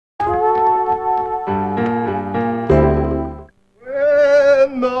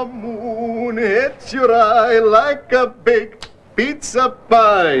catch your eye like a big pizza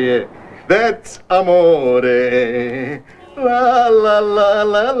pie. That's amore. La la la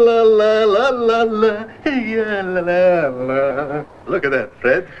la la la la la la, yeah, la la la. Look at that,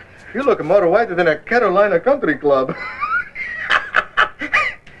 Fred. You're looking more whiter than a Carolina country club.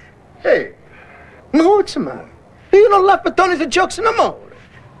 Hey, what's the matter? You don't laugh at Tony's jokes no more.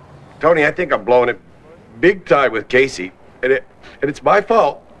 Tony, I think I'm blowing it big time with Casey, and it's my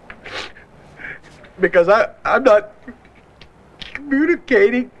fault because I'm not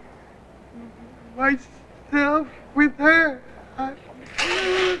communicating myself with her.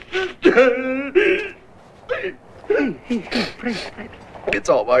 Fred. It's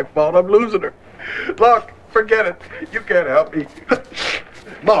all my fault. I'm losing her. Look, forget it. You can't help me.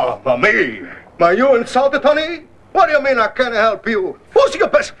 Mamma mia! You insulted Tony? What do you mean I can't help you? Who's your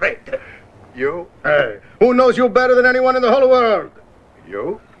best friend? You? Hey, who knows you better than anyone in the whole world?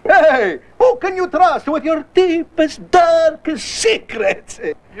 You? Hey, who can you trust with your deepest, darkest secrets?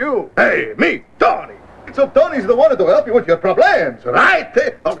 You? Hey, me, Tony. So Tony's the one to help you with your problems, right?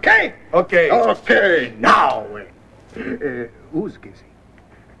 Okay? Okay. Okay, now. Who's Casey?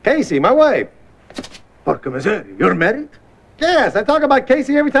 Casey, my wife. Porca miseria, you're married? Yes, I talk about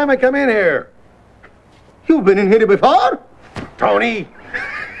Casey every time I come in here. You've been in here before? Tony.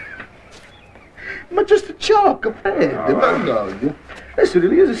 But just a joke, Fred. No, this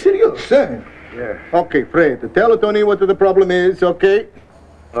really is a serious thing. Yeah. Okay, Fred, tell Tony what the problem is, okay?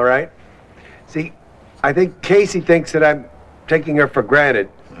 All right. See, I think Casey thinks that I'm taking her for granted,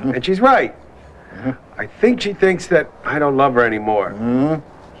 and she's right. I think she thinks that I don't love her anymore.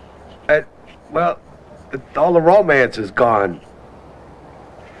 Well, all the romance is gone.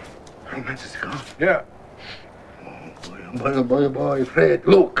 Romance is gone? Yeah. Oh, boy, Fred,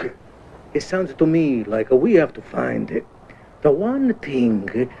 look. It sounds to me like we have to find the one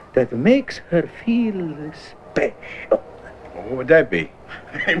thing that makes her feel special. What would that be?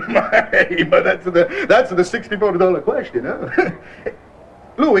 Hey, but that's the $64 question, huh?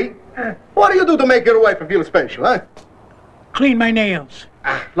 Louis, what do you do to make your wife feel special, huh? Clean my nails.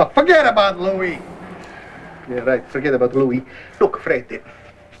 Look, forget about Louis. Yeah, right, forget about Louis. Look, Fred,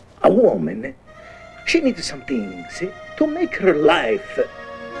 a woman, she needs some things to make her life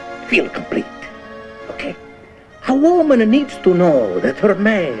feel complete, okay? A woman needs to know that her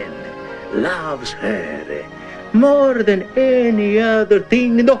man loves her more than any other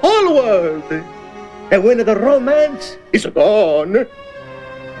thing in the whole world. And when the romance is gone,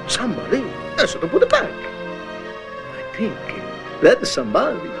 somebody has to put it back. I think that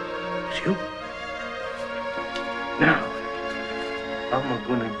somebody is you. Now, I'm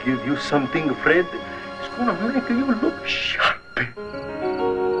gonna give you something, Fred. It's gonna make you look sharp.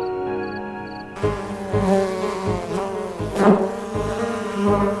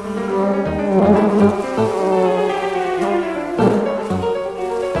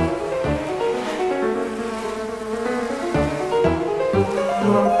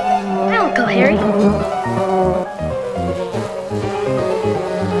 Uncle Harry.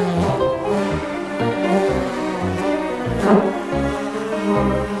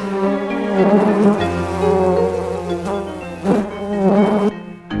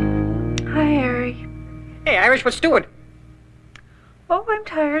 Hi, Harry. Hey, Irish, what's doing? Oh, I'm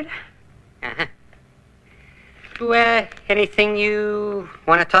tired. Uh-huh. Anything you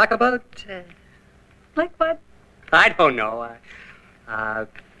want to talk about? Like what? I don't know.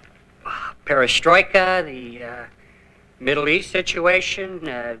 Perestroika, the Middle East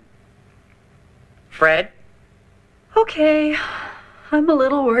situation, Fred? Okay. I'm a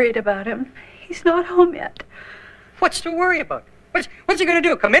little worried about him. He's not home yet. What's to worry about? What's he going to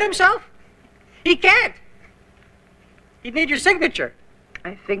do, commit himself? He can't. He'd need your signature.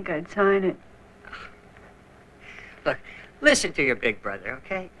 I think I'd sign it. Look, listen to your big brother,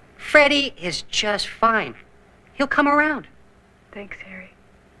 okay? Freddie is just fine. He'll come around. Thanks, Harry.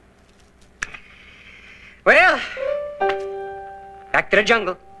 Well, back to the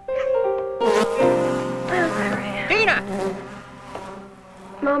jungle. Well, Harry. Tina!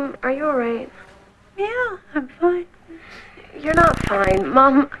 Mom, are you all right? Yeah, I'm fine. You're not fine.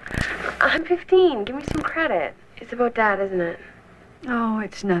 Mom, I'm 15. Give me some credit. It's about Dad, isn't it? Oh,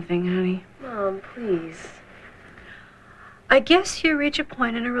 it's nothing, honey. Mom, please. I guess you reach a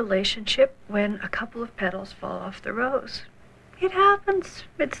point in a relationship when a couple of petals fall off the rose. It happens.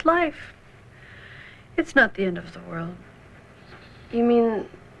 It's life. It's not the end of the world. You mean,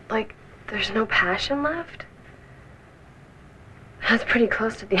 like, there's no passion left? That's pretty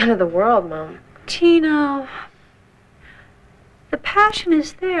close to the end of the world, Mom. Tina, the passion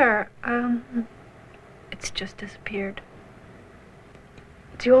is there. It's just disappeared.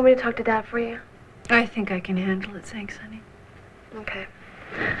 Do you want me to talk to Dad for you? I think I can handle it, thanks, honey. Okay.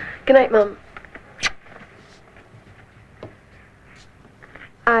 Good night, Mom.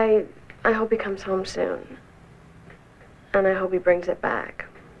 I hope he comes home soon. And I hope he brings it back.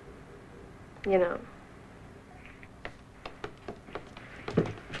 You know.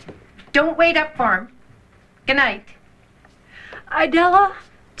 Don't wait up for him. Good night. Idella,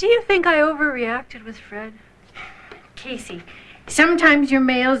 do you think I overreacted with Fred? Casey, sometimes your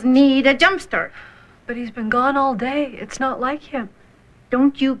males need a jump start. But he's been gone all day. It's not like him.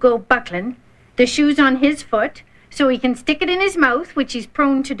 Don't you go buckling the shoes on his foot so he can stick it in his mouth, which he's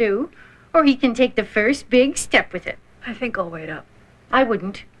prone to do, or he can take the first big step with it. I think I'll wait up. I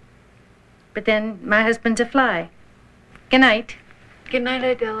wouldn't. But then my husband's a fly. Good night. Good night,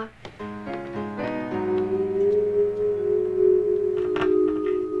 Idella.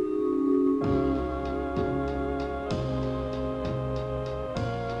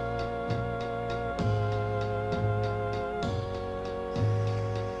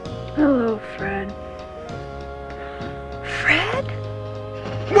 Hello, Fred. Fred?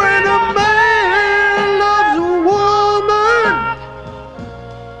 When a man loves a woman,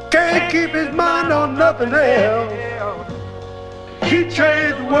 can't keep his mind on nothing else. He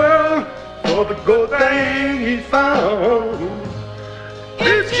trades the world for the good thing he's found.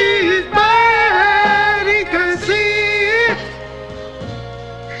 If she's bad, he can see it.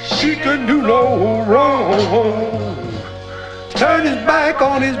 She can do no wrong. Turn his back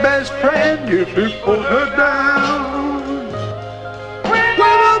on his best friend if he pulls her down. When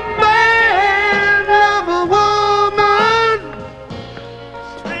a man loves a woman.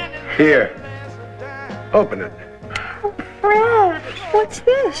 Here, open it. Oh, Fred, what's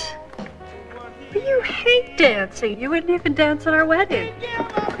this? You hate dancing. You wouldn't even dance at our wedding.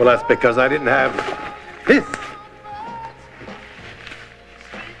 Well, that's because I didn't have this.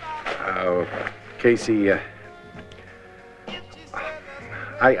 Casey,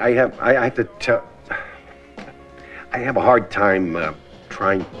 I have to tell. I have a hard time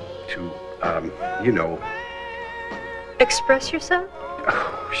trying to, you know. Express yourself?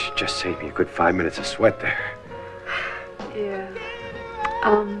 Oh, she just saved me a good 5 minutes of sweat there. Yeah.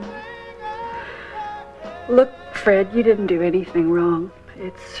 Look, Fred, you didn't do anything wrong.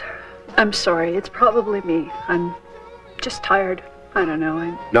 I'm sorry. It's probably me. I'm just tired. I don't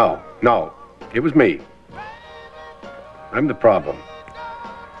know. No. It was me. I'm the problem.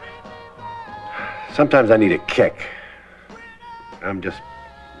 Sometimes I need a kick. I'm just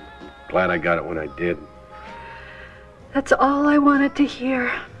glad I got it when I did. That's all I wanted to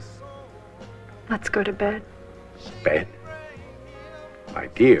hear. Let's go to bed. Bed? My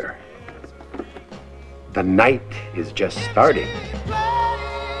dear, the night is just starting.